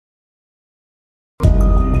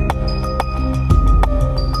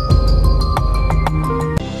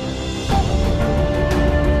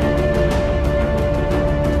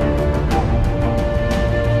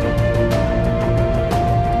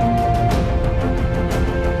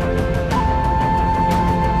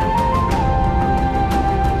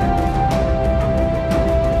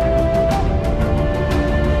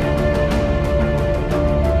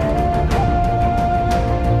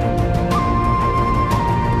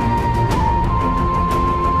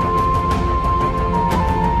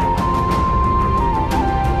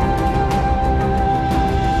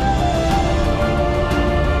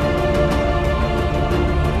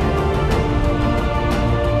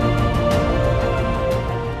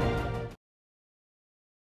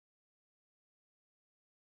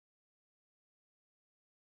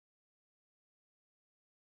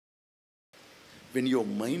when your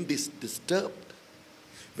mind is disturbed,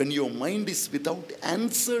 when your mind is without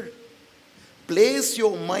answer, place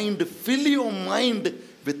your mind, fill your mind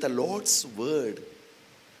with the Lord's word,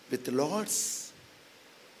 with the Lord's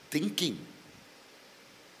thinking,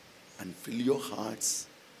 and fill your hearts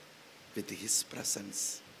with His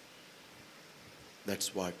presence.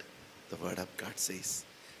 That's what the Word of God says,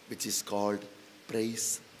 which is called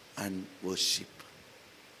praise and worship.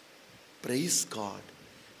 Praise God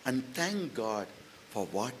and thank God for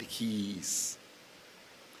what He is.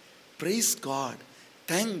 Praise God,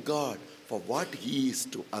 thank God for what He is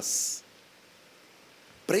to us.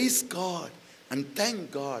 Praise God and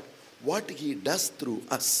thank God what He does through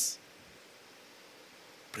us.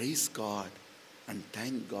 Praise God and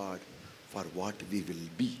thank God for what we will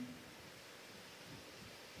be.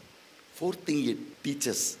 Fourth thing it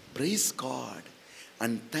teaches, praise God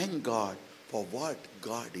and thank God for what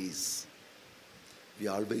God is. We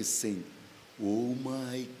always sing, oh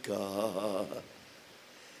my God,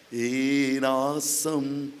 in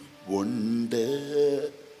awesome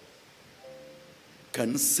wonder,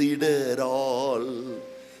 consider all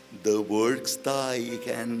the works thy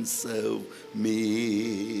hands have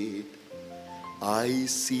made. I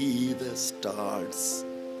see the stars,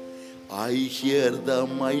 I hear the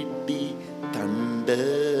mighty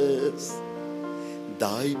thunders,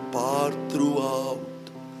 thy power throughout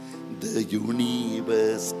the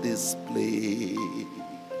universe display.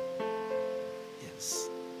 Yes,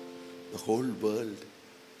 the whole world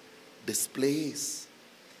displays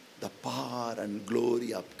the power and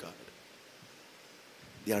glory of God,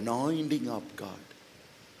 the anointing of God,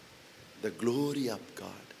 the glory of God.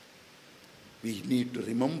 We need to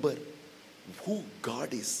remember who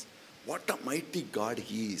God is, what a mighty God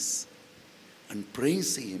He is, and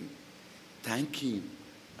praise Him, thank Him,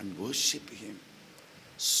 and worship Him.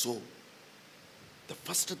 So, the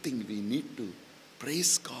first thing we need to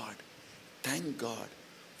praise God, thank God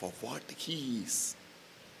for what He is.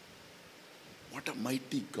 What a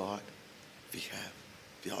mighty God we have.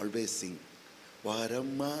 We always sing, what a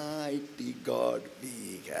mighty God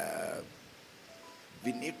we have.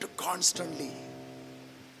 We need to constantly,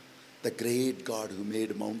 the great God who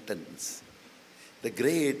made mountains, the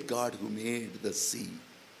great God who made the sea,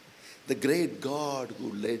 the great God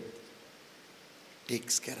who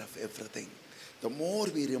takes care of everything. The more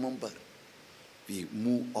we remember, we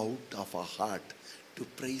move out of our heart to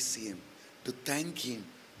praise Him, to thank Him,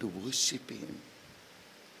 to worship Him.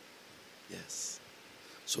 Yes.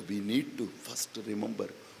 So we need to first remember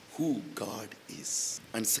who God is.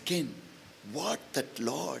 And second, what that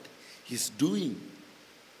Lord is doing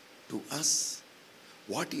to us,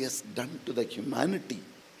 what He has done to the humanity.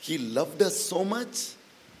 He loved us so much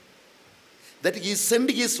that He sent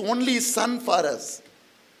His only Son for us,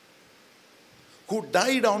 who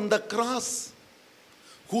died on the cross,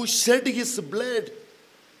 who shed His blood.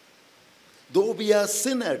 Though we are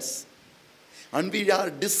sinners and we are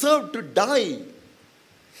deserved to die,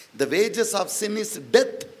 the wages of sin is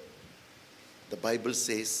death. The Bible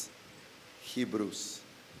says, Hebrews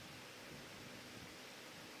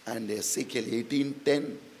and Ezekiel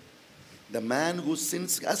 18:10, the man who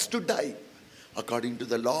sins has to die according to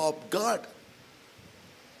the law of God.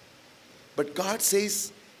 But God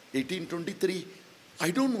says, 18:23,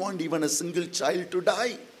 I don't want even a single child to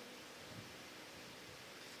die.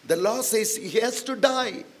 The law says he has to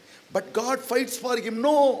die, but God fights for him.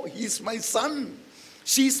 No, he is my son.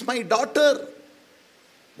 She is my daughter.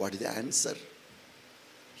 What is the answer?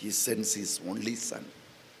 He sends His only Son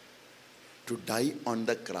to die on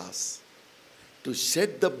the cross, to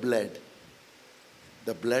shed the blood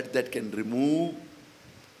that can remove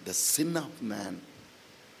the sin of man,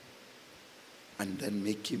 and then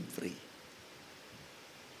make him free.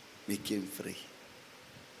 Make him free.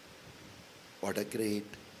 What a great,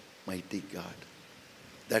 mighty God.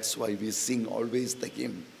 That's why we sing always the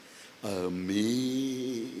hymn,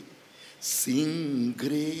 Amazing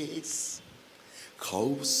Grace,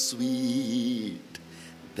 how sweet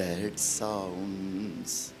that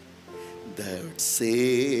sounds, that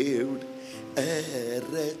saved a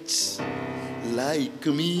wretch like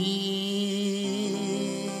me.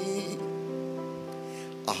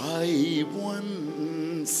 I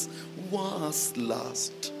once was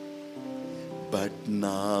lost, but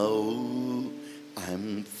now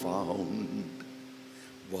I'm found.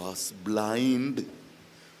 Was blind,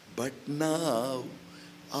 but now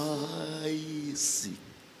I see.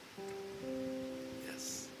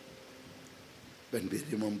 Yes. When we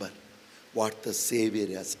remember what the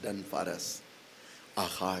Savior has done for us, our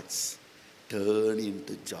hearts turn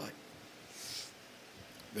into joy.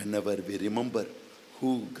 Whenever we remember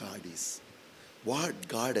who God is, what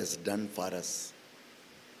God has done for us,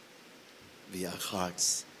 we our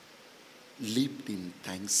hearts leaped in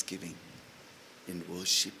thanksgiving, in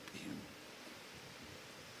worship Him.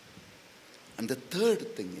 And the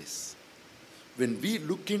third thing is, when we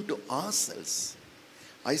look into ourselves,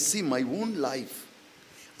 I see my own life.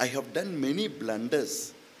 I have done many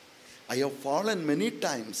blunders. I have fallen many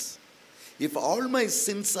times. If all my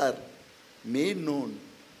sins are made known,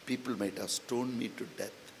 people might have stoned me to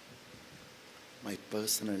death. My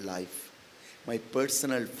personal life, my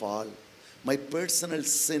personal fall, my personal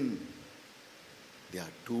sin, they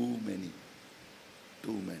are too many,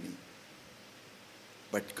 too many.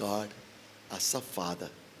 But God, as a father,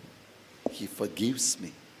 He forgives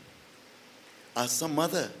me. As a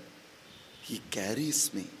mother, He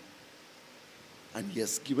carries me. And He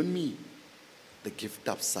has given me the gift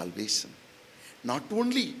of salvation. Not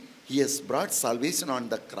only He has brought salvation on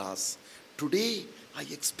the cross, today I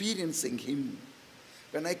experiencing Him.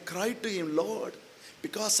 When I cry to Him, Lord,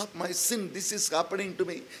 because of my sin, this is happening to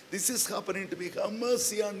me. This is happening to me. Have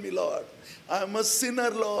mercy on me, Lord. I am a sinner,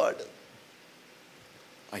 Lord.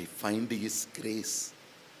 I find His grace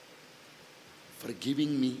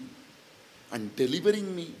forgiving me and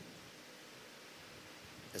delivering me.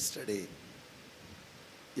 Yesterday,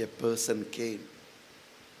 a person came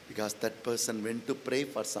because that person went to pray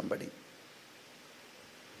for somebody.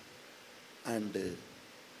 And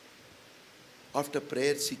after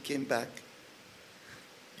prayer, she came back.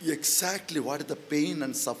 Exactly what is the pain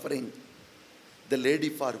and suffering the lady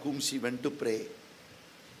for whom she went to pray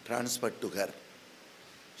transferred to her.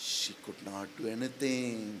 She could not do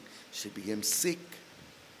anything. She became sick.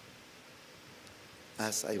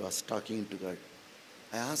 As I was talking to her,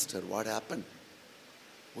 I asked her, what happened?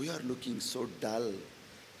 We are looking so dull.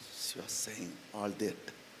 She was saying all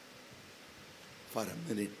that. For a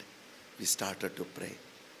minute, we started to pray.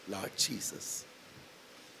 Lord Jesus,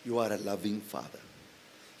 You are a loving Father.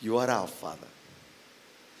 You are our Father.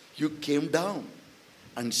 You came down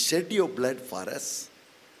and shed Your blood for us.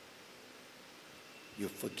 You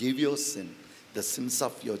forgive your sin, the sins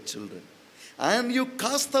of Your children. And You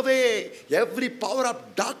cast away every power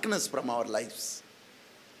of darkness from our lives.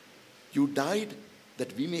 You died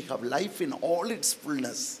that we may have life in all its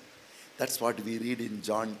fullness. That's what we read in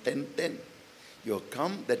John 10:10. You have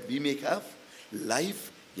come that we may have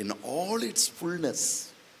life in all its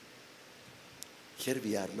fullness. Here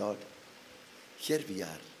we are, Lord. Here we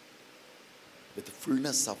are with the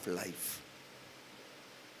fullness of life.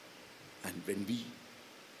 And when we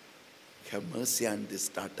have mercy on this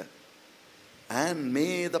daughter, and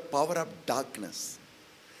may the power of darkness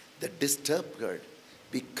that disturbed her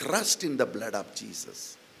be crushed in the blood of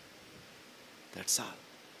Jesus. That's all.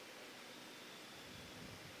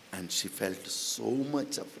 And she felt so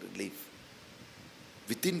much of relief.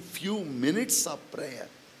 Within few minutes of prayer,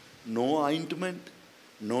 no ointment,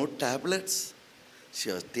 no tablets. She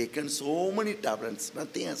has taken so many tablets,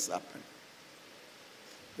 nothing has happened.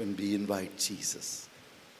 When we invite Jesus,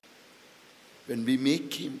 when we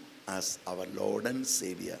make Him as our Lord and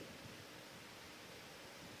Savior,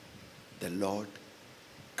 the Lord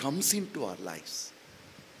comes into our lives.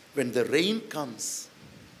 When the rain comes,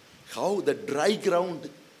 how the dry ground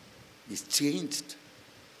is changed.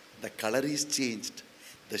 The color is changed.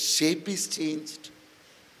 The shape is changed.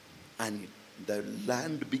 And the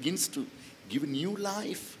land begins to give new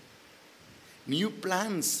life. New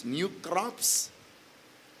plants, new crops.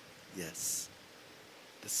 Yes,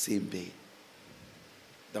 the same way.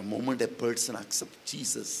 The moment a person accepts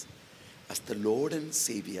Jesus as the Lord and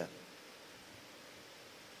Savior,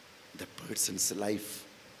 the person's life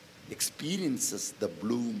experiences the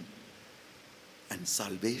bloom and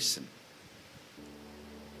salvation.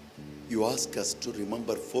 You ask us to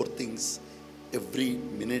remember 4 things every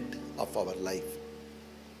minute of our life.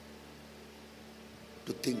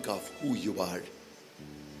 To think of who You are,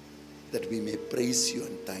 that we may praise You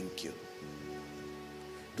and thank You.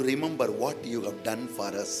 To remember what You have done for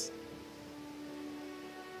us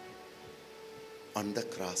on the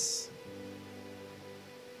cross,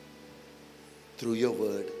 through Your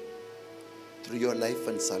word, through Your life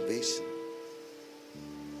and salvation.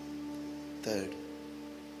 Third,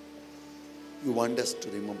 You want us to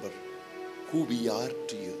remember who we are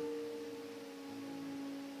to You,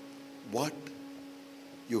 what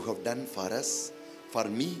You have done for us, for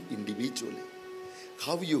me individually,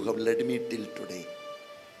 how You have led me till today,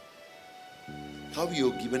 how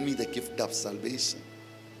You have given me the gift of salvation.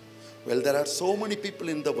 Well, there are so many people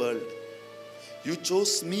in the world. You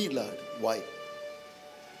chose me, Lord. Why?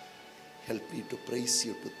 Help me to praise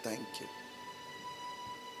You, to thank You.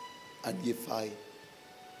 And if I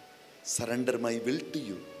surrender my will to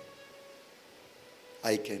You,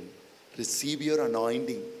 I can receive Your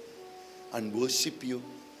anointing and worship you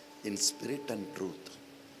in spirit and truth.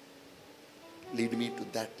 Lead me to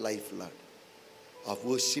that life, Lord, of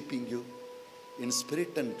worshiping you in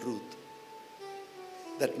spirit and truth,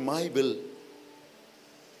 that my will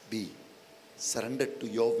be surrendered to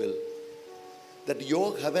your will, that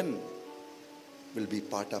your heaven will be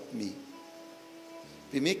part of me.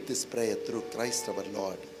 We make this prayer through Christ our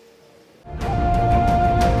Lord.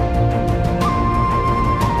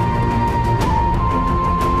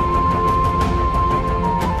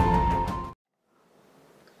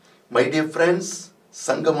 My dear friends,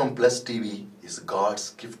 Sangamam Plus TV is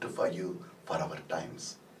God's gift for you for our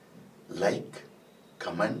times. Like,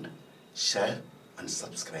 comment, share and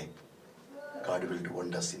subscribe. God will do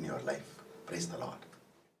wonders in your life. Praise the Lord.